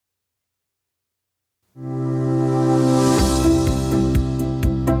Welcome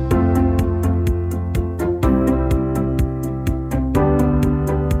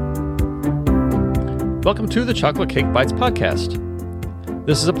to the Chocolate Cake Bites podcast.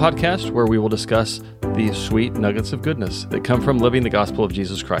 This is a podcast where we will discuss the sweet nuggets of goodness that come from living the gospel of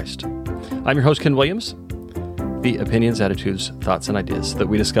Jesus Christ. I'm your host, Ken Williams. The opinions, attitudes, thoughts, and ideas that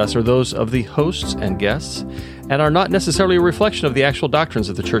we discuss are those of the hosts and guests and are not necessarily a reflection of the actual doctrines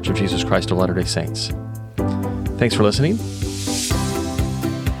of the Church of Jesus Christ of Latter-day Saints. Thanks for listening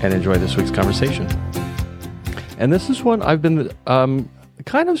and enjoy this week's conversation. And this is one I've been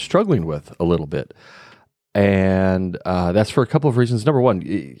kind of struggling with a little bit. And that's for a couple of reasons. Number one,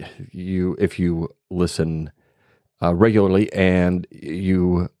 if you listen regularly and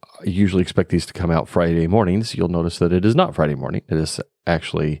you usually expect these to come out Friday mornings, you'll notice that it is not Friday morning. It is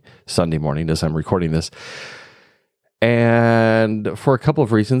actually Sunday morning as I'm recording this. And for a couple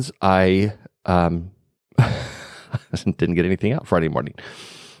of reasons, I didn't get anything out Friday morning.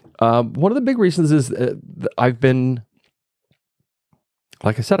 One of the big reasons is I've been,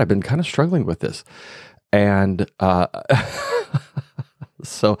 like I said, I've been kind of struggling with this. And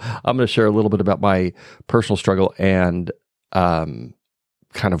so I'm going to share a little bit about my personal struggle and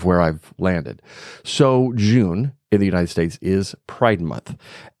kind of where I've landed. So June in the United States is Pride Month.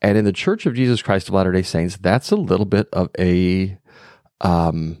 And in the Church of Jesus Christ of Latter-day Saints, that's a little bit of a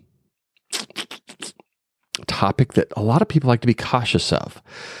topic that a lot of people like to be cautious of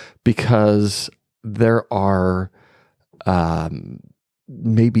because there are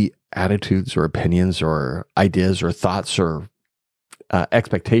maybe attitudes or opinions or ideas or thoughts or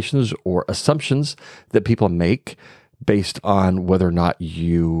expectations or assumptions that people make based on whether or not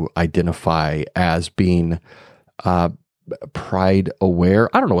you identify as being pride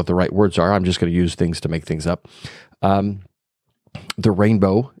aware. I don't know what the right words are. I'm just going to use things to make things up. The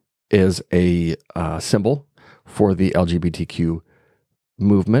rainbow is a symbol for the LGBTQ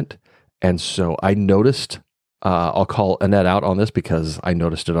movement. And so I noticed I'll call Annette out on this because I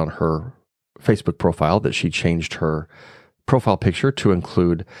noticed it on her Facebook profile that she changed her profile picture to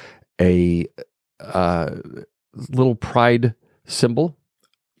include a little pride symbol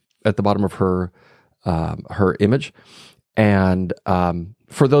at the bottom of her image. And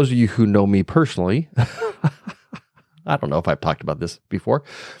for those of you who know me personally, I don't know if I've talked about this before,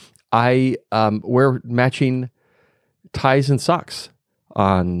 I wear matching ties and socks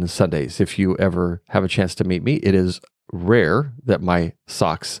on Sundays. If you ever have a chance to meet me, it is rare that my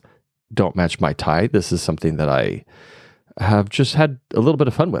socks don't match my tie. This is something that I have just had a little bit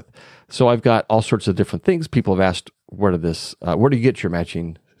of fun with. So I've got all sorts of different things. People have asked, where do you get your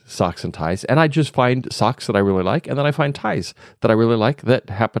matching socks and ties? And I just find socks that I really like, and then I find ties that I really like that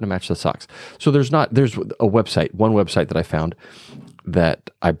happen to match the socks. So there's one website that I found that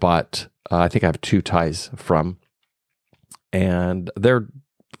I bought, I think I have 2 ties from, and they're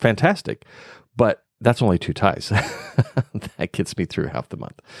fantastic, but that's only 2 ties. That gets me through half the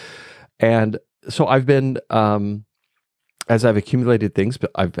month. And so I've been, as I've accumulated things,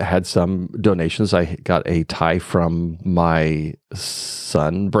 but I've had some donations. I got a tie from my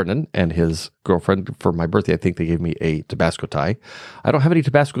son, Brennan, and his girlfriend for my birthday. I think they gave me a Tabasco tie. I don't have any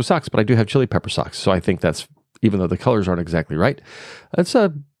Tabasco socks, but I do have chili pepper socks. So I think that's, even though the colors aren't exactly right, it's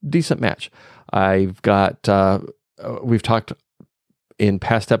a decent match. I've got, we've talked in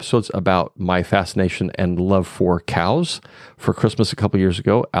past episodes about my fascination and love for cows. For Christmas a couple years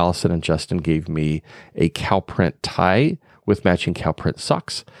ago, Allison and Justin gave me a cow print tie with matching cow print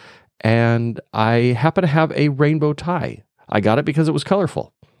socks. And I happen to have a rainbow tie. I got it because it was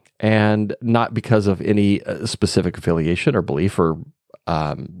colorful and not because of any specific affiliation or belief or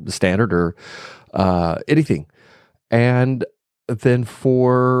standard or anything. And then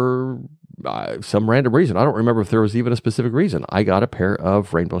for some random reason, I don't remember if there was even a specific reason, I got a pair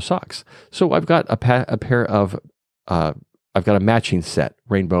of rainbow socks. So I've got a pair of, I've got a matching set,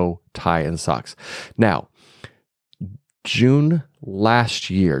 rainbow tie and socks. Now, June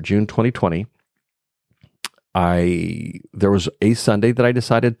last year, June 2020, there was a Sunday that I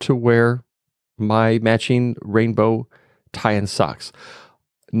decided to wear my matching rainbow tie and socks.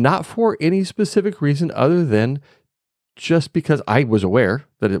 Not for any specific reason other than just because I was aware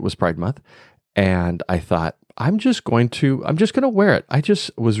that it was Pride Month, and I thought, I'm just going to wear it. I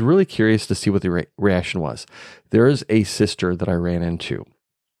just was really curious to see what the reaction was. There is a sister that I ran into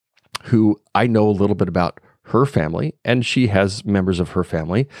who I know a little bit about her family, and she has members of her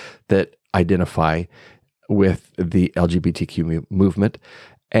family that identify with the LGBTQ movement.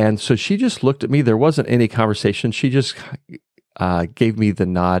 And so she just looked at me. There wasn't any conversation. She just gave me the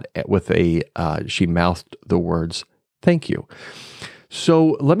nod with she mouthed the words, "Thank you."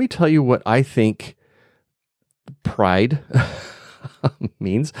 So let me tell you what I think pride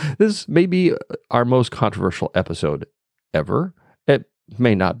means. This may be our most controversial episode ever. It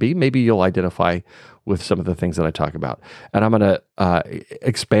may not be. Maybe you'll identify with some of the things that I talk about. And I'm going to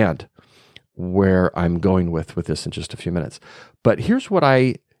expand where I'm going with this in just a few minutes. But here's where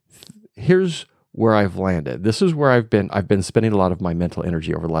I've landed. This is where I've been spending a lot of my mental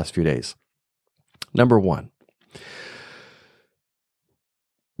energy over the last few days. Number one,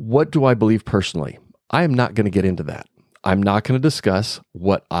 what do I believe personally? I am not going to get into that. I'm not going to discuss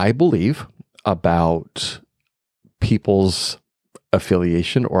what I believe about people's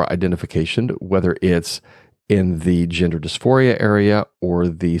affiliation or identification, whether it's in the gender dysphoria area or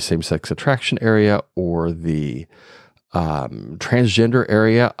the same-sex attraction area or the transgender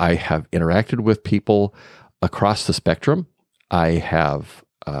area. I have interacted with people across the spectrum. I have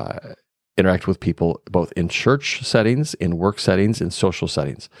interacted with people both in church settings, in work settings, in social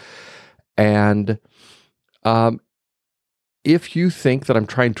settings. And if you think that I'm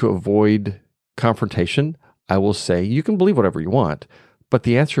trying to avoid confrontation, I will say you can believe whatever you want, but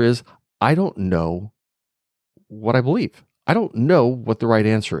the answer is I don't know what I believe. I don't know what the right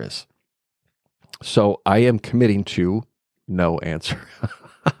answer is. So I am committing to no answer.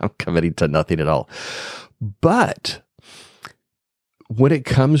 I'm committing to nothing at all. But when it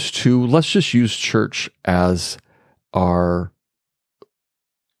comes to, let's just use church as our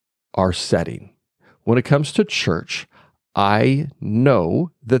setting. When it comes to church, I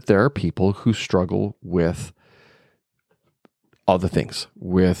know that there are people who struggle with other things,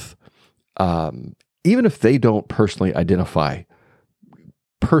 with even if they don't personally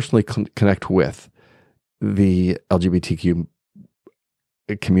connect with the LGBTQ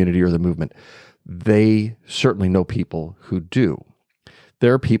community or the movement, they certainly know people who do.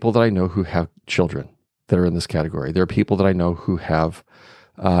 There are people that I know who have children that are in this category. There are people that I know who have,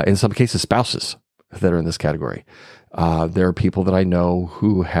 in some cases, spouses that are in this category. There are people that I know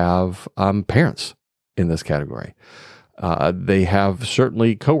who have parents in this category. They have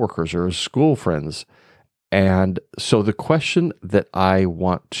certainly coworkers or school friends. And so the question that I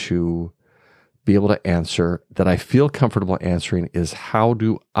want to be able to answer, that I feel comfortable answering, is how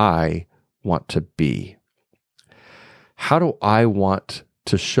do I want to be? How do I want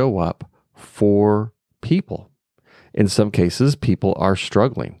to show up for people? In some cases, people are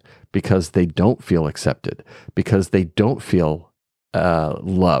struggling because they don't feel accepted, because they don't feel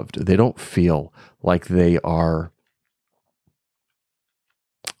loved. They don't feel like they are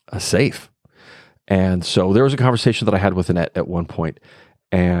safe. And so there was a conversation that I had with Annette at one point,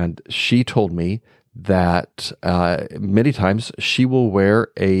 and she told me that many times she will wear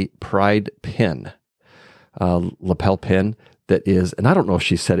a pride pin, lapel pin that is, and I don't know if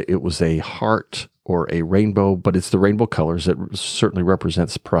she said it was a heart or a rainbow, but it's the rainbow colors. It certainly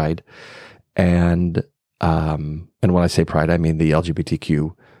represents pride. And when I say pride, I mean the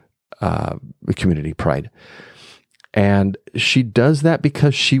LGBTQ community pride. And she does that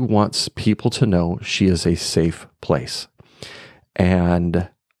because she wants people to know she is a safe place. And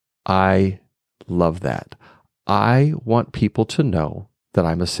I love that. I want people to know that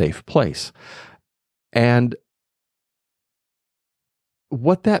I'm a safe place. And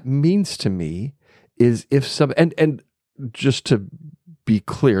what that means to me is if some, and just to be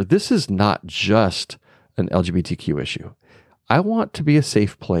clear, this is not just an LGBTQ issue. I want to be a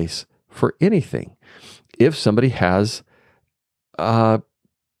safe place for anything. If somebody has a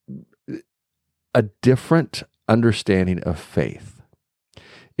different understanding of faith,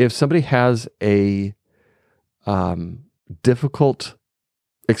 if somebody has a difficult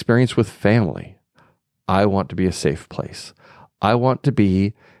experience with family, I want to be a safe place. I want to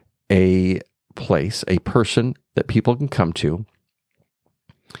be a place, a person that people can come to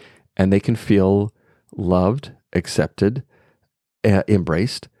and they can feel loved, accepted,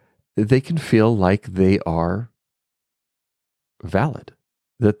 embraced. They can feel like they are valid,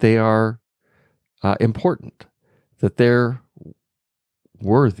 that they are important, that they're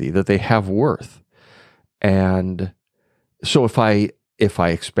worthy, that they have worth. And so if I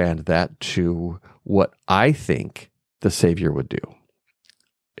expand that to what I think the Savior would do,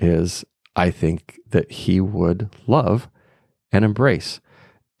 is I think that he would love and embrace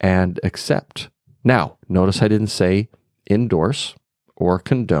and accept. Now, notice I didn't say endorse or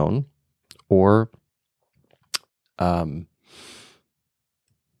condone or I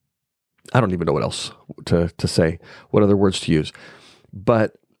don't even know what else to say, what other words to use.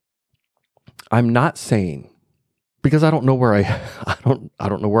 But I'm not saying, because I don't know where I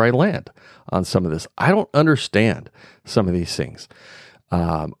don't know where I land on some of this. I don't understand some of these things.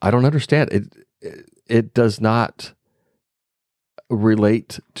 I don't understand it. It does not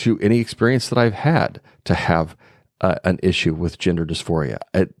relate to any experience that I've had to have an issue with gender dysphoria.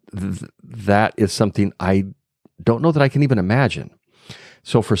 That is something I don't know that I can even imagine.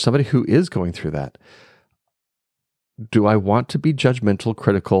 So for somebody who is going through that, do I want to be judgmental,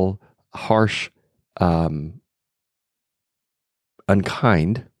 critical, harsh,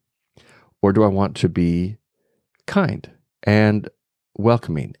 unkind, or do I want to be kind and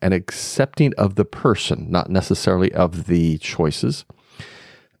welcoming and accepting of the person, not necessarily of the choices?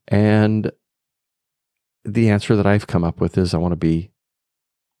 And the answer that I've come up with is I want to be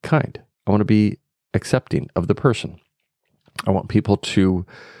kind. I want to be accepting of the person. I want people to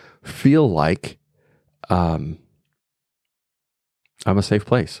feel like I'm a safe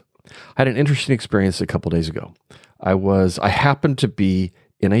place. I had an interesting experience a couple days ago. I happened to be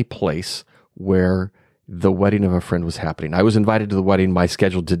in a place where the wedding of a friend was happening. I was invited to the wedding. My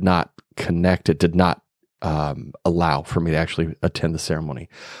schedule did not connect. It did not allow for me to actually attend the ceremony,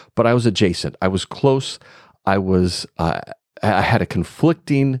 but I was adjacent. I was close. I had a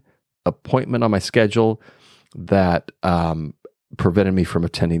conflicting appointment on my schedule that prevented me from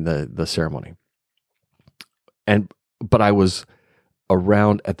attending the ceremony. But I was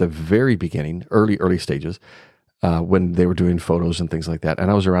around at the very beginning, early stages, when they were doing photos and things like that.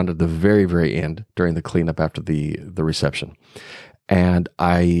 And I was around at the very, very end during the cleanup after the reception. And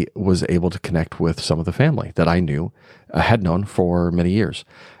I was able to connect with some of the family that I had known for many years.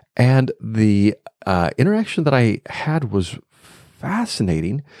 And the interaction that I had was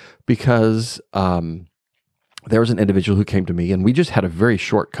fascinating because there was an individual who came to me, and we just had a very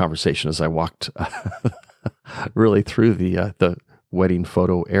short conversation as I walked really through the wedding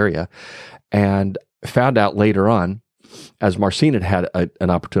photo area, and found out later on, as Marcine had an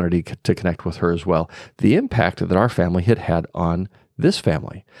opportunity to connect with her as well, the impact that our family had on this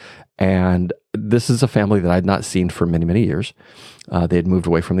family. And this is a family that I'd not seen for many, many years. They had moved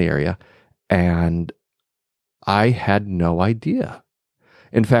away from the area, and I had no idea.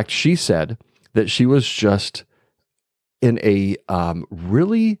 In fact, she said that she was just in a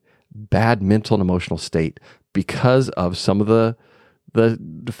really bad mental and emotional state because of some of the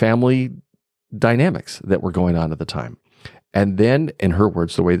family dynamics that were going on at the time. And then, in her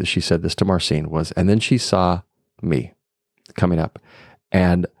words, the way that she said this to Marcine was, and then she saw me coming up,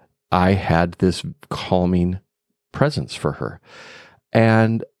 and I had this calming presence for her.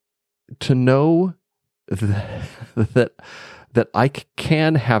 And to know that I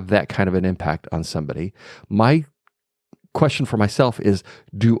can have that kind of an impact on somebody, my question for myself is,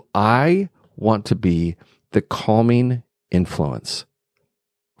 do I want to be the calming influence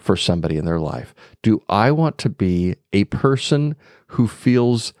for somebody in their life? Do I want to be a person who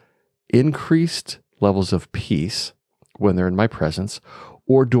feels increased levels of peace when they're in my presence?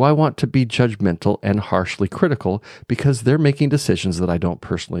 Or do I want to be judgmental and harshly critical because they're making decisions that I don't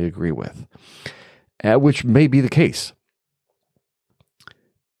personally agree with? Which may be the case.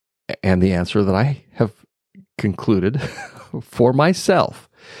 And the answer that I have concluded for myself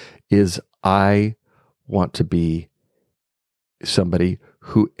is I want to be somebody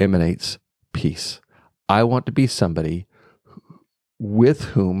who emanates peace. I want to be somebody with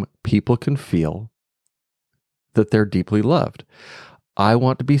whom people can feel that they're deeply loved. I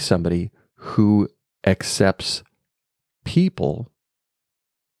want to be somebody who accepts people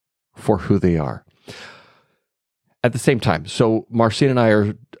for who they are. At the same time, so Marcine and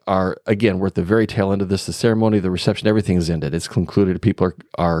I are again, we're at the very tail end of this. The ceremony, the reception, everything is ended. It's concluded. People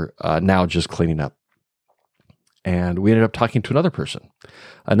are now just cleaning up. And we ended up talking to another person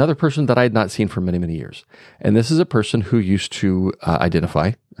that I had not seen for many, many years. And this is a person who used to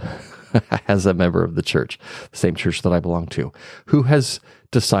identify as a member of the church, the same church that I belong to, who has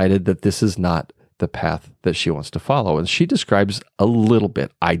decided that this is not the path that she wants to follow. And she describes a little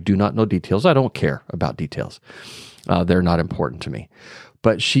bit. I do not know details. I don't care about details. They're not important to me.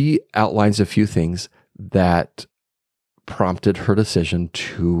 But she outlines a few things that prompted her decision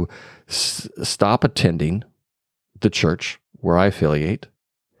to stop attending the church where I affiliate,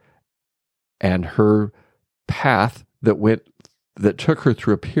 and her path that took her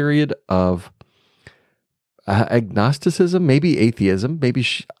through a period of agnosticism, maybe atheism, maybe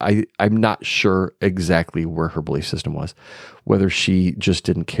I'm not sure exactly where her belief system was, whether she just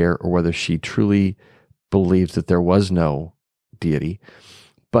didn't care or whether she truly believed that there was no deity.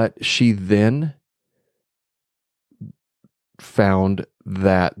 But she then found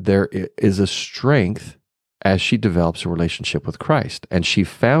that there is a strength as she develops a relationship with Christ. And she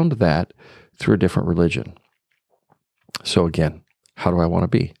found that through a different religion. So again, how do I want to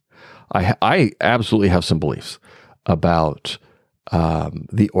be? I absolutely have some beliefs about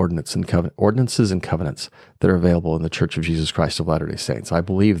the ordinances and covenants that are available in the Church of Jesus Christ of Latter-day Saints. I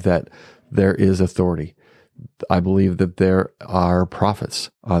believe that there is authority. I believe that there are prophets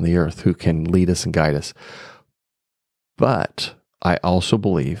on the earth who can lead us and guide us. But I also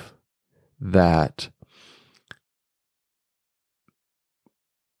believe that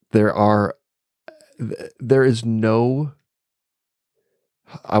there is no,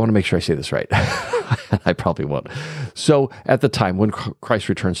 I want to make sure I say this right. I probably won't. So at the time when Christ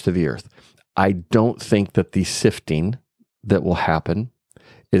returns to the earth, I don't think that the sifting that will happen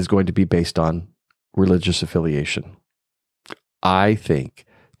is going to be based on religious affiliation. I think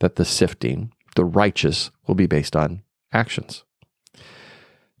that the sifting, the righteous, will be based on actions.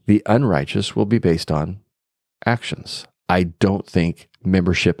 The unrighteous will be based on actions. I don't think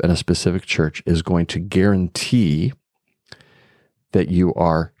membership in a specific church is going to guarantee that you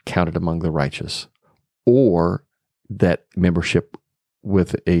are counted among the righteous, or that membership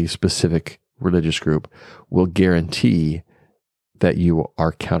with a specific religious group will guarantee that you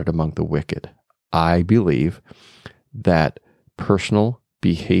are counted among the wicked. I believe that personal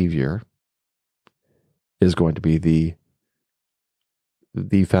behavior is going to be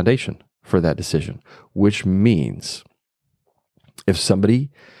the foundation for that decision, which means if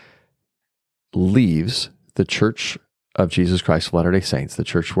somebody leaves the Church of Jesus Christ of Latter-day Saints, the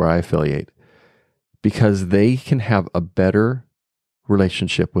church where I affiliate, because they can have a better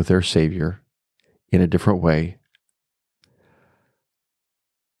relationship with their Savior in a different way,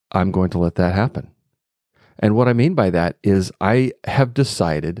 I'm going to let that happen. And what I mean by that is I have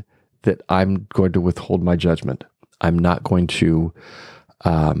decided that I'm going to withhold my judgment. I'm not going to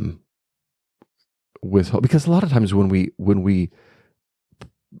withhold, because a lot of times when we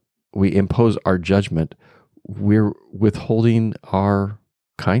impose our judgment, we're withholding our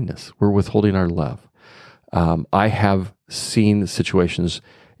kindness. We're withholding our love. I have seen situations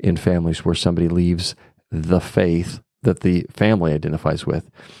in families where somebody leaves the faith that the family identifies with,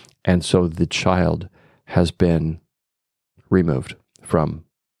 and so the child has been removed from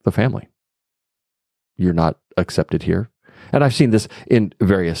the family. You're not accepted here. And I've seen this in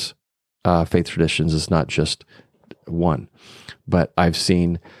various faith traditions. It's not just one, but I've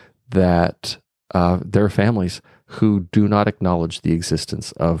seen that there are families who do not acknowledge the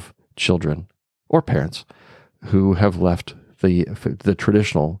existence of children or parents who have left the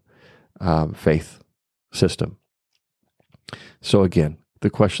traditional faith system. So again, the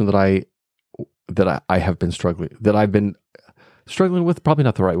question that I've been struggling with, probably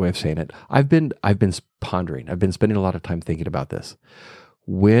not the right way of saying it. I've been pondering. I've been spending a lot of time thinking about this.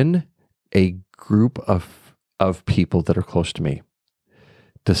 When a group of people that are close to me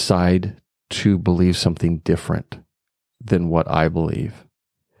decide to believe something different than what I believe,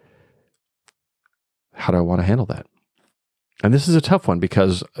 how do I want to handle that? And this is a tough one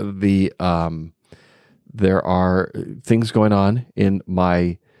because there are things going on in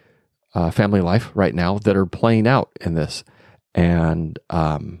my family life right now that are playing out in this. And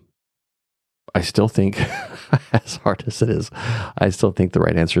I still think, as hard as it is, I still think the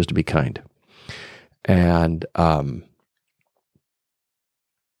right answer is to be kind. And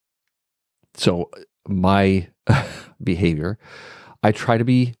so my behavior, I try to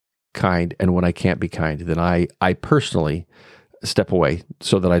be kind, and when I can't be kind, then I personally step away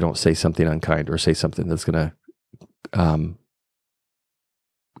so that I don't say something unkind or say something that's going to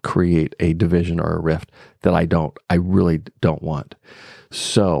create a division or a rift that I really don't want.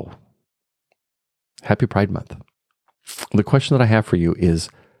 So, happy Pride Month. The question that I have for you is,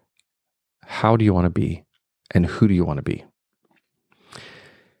 how do you want to be, and who do you want to be?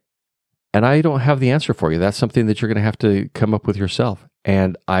 And I don't have the answer for you. That's something that you're going to have to come up with yourself.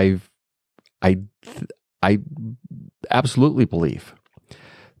 And I absolutely believe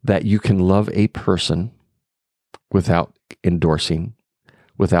that you can love a person without endorsing,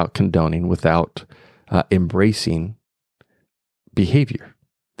 without condoning, without embracing behavior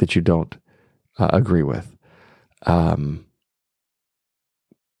that you don't agree with.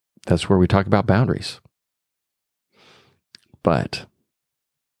 That's where we talk about boundaries. But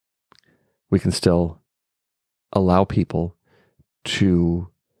we can still allow people to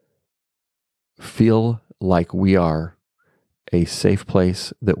feel like we are a safe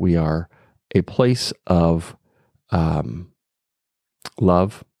place, that we are a place of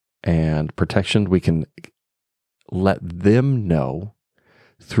love and protection. We can let them know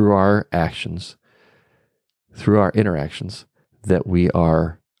through our actions, through our interactions, that we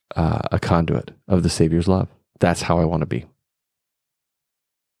are a conduit of the Savior's love. That's how I want to be.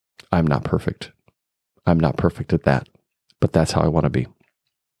 I'm not perfect. I'm not perfect at that, but that's how I want to be.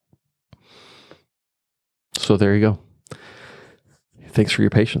 So there you go. thanks for your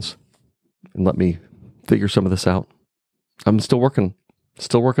patience and let me figure some of this out. I'm still working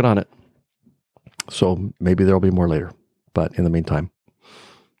on it. So maybe there'll be more later. But in the meantime,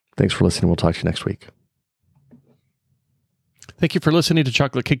 thanks for listening. We'll talk to you next week. Thank you for listening to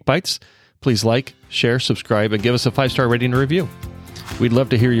Chocolate Cake Bites. Please like, share, subscribe, and give us a 5-star rating and review. We'd love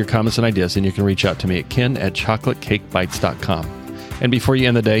to hear your comments and ideas, and you can reach out to me at ken@chocolatecakebites.com. And before you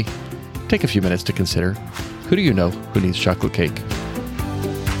end the day, take a few minutes to consider, who do you know who needs chocolate cake?